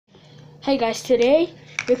Hey guys, today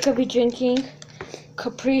we could be drinking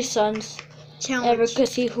Capri Suns. Challenge. And we're gonna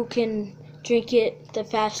see who can drink it the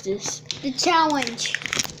fastest. The challenge.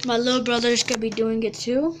 My little brother's gonna be doing it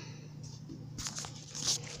too.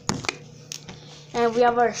 And we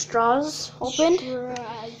have our straws opened.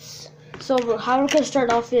 So how we're gonna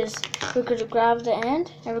start off is we're gonna grab the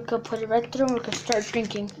end and we're gonna put it right through and we're gonna start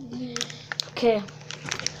drinking. Okay.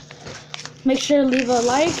 Make sure to leave a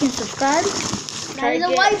like and subscribe. Try the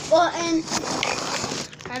like button.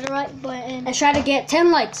 Try the right button. And try to get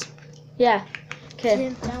 10 likes. Yeah.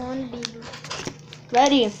 Okay.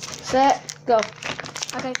 Ready, set, go.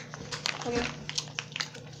 Okay. Okay.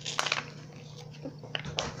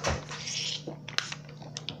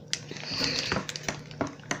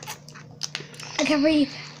 I can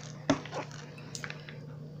breathe.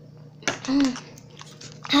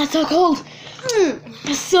 That's so cold.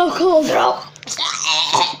 It's so cold.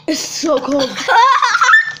 It's so cold.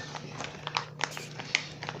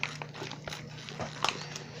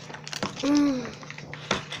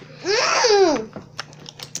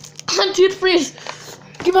 1, 2, 3.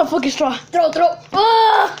 Give me a fucking straw. Throw.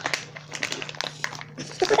 Ah!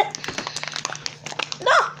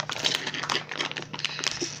 No.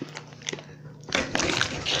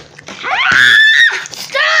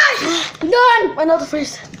 Stop. Done. Another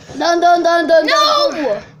freeze. Done.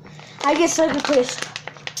 No. I get second place.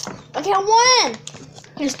 I can't win.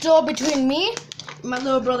 It's still between me and my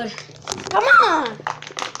little brother. Come on.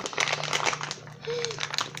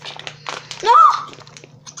 No.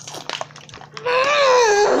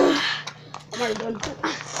 I'm already done.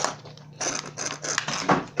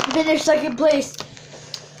 Finished second place.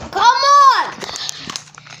 Come on.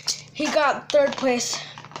 He got third place.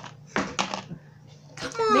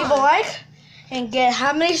 Come on. Leave a like and get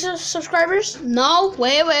how many subscribers? No.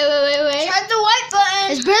 Wait. Try the white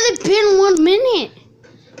button. It's barely been 1 minute.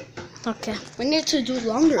 Okay. We need to do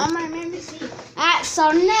longer. Alright,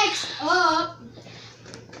 so next up,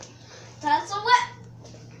 that's a whip.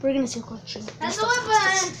 We're gonna see a question. That's a whip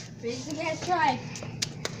button. Please guys try.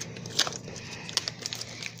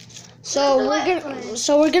 So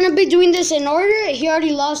we're gonna be doing this in order. He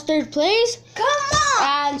already lost third place. Come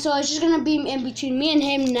on. And so it's just gonna be in between me and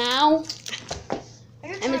him now.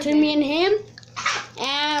 And between me and him.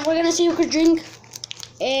 And we're gonna see who could drink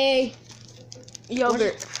a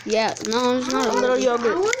yogurt. Yeah, no, it's not a little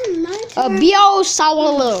yogurt. A Bio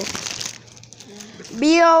Sour.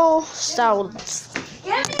 Bio Sour.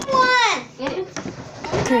 Give me one.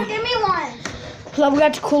 Okay. Give me one. So we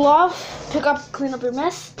got to cool off, clean up your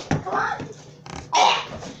mess. Come on.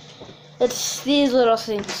 It's these little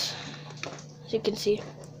things, as you can see.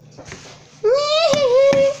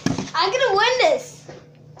 I'm gonna win this.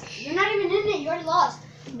 You're not even in it. You already lost.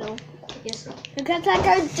 No. Yes. Because I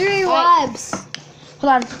got 3 Alright. webs.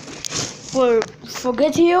 Hold on. For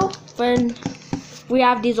good to you when we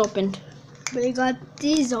have these opened. We got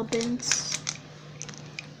these opened.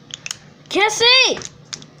 Can't see.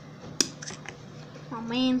 Oh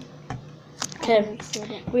man. Okay.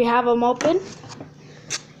 We have them open.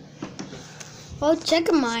 Well,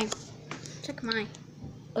 check mine. Check mine.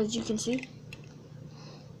 As you can see.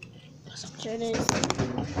 Sure it is.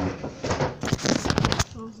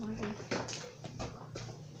 Oh my God.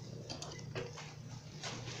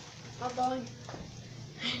 I'm going.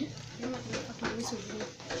 You might be fucking losing me.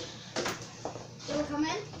 You wanna come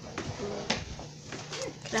in?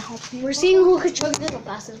 Can I help you? We're seeing who could chug this the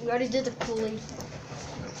fastest. We already did the cooling.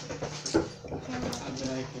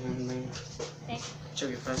 Chug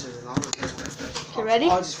it faster than all of them. Okay, ready?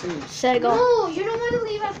 I'll just finish. Set, go. No, you don't want to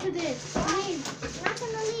leave after this. Leave. You're not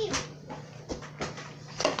gonna leave.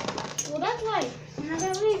 Well, that's why. You're not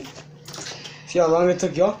gonna leave. See how long it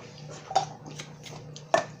took y'all?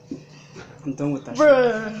 I'm done with that shit.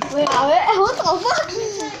 Bruh. Wait, what the fuck?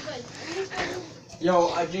 Yo,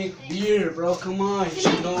 I drink beer, bro. Come on. You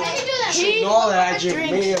should know, I can do that. you should know that I drink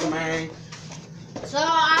beer, man. So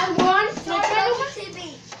I won. So try to watch TV.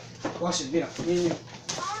 Watch it, mira. Mira.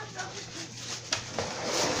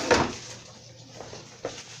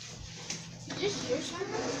 Is this your son?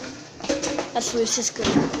 That's Luis's good.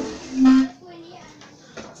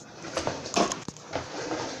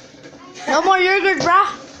 No more yogurt, brah.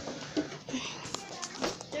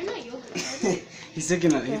 They're not yogurt. He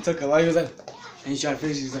took a lot. He was like, and he tried to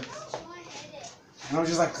finish. He's like, and I was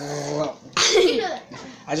just like,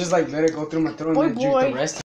 I just like let it go through my throat and then drink the rest.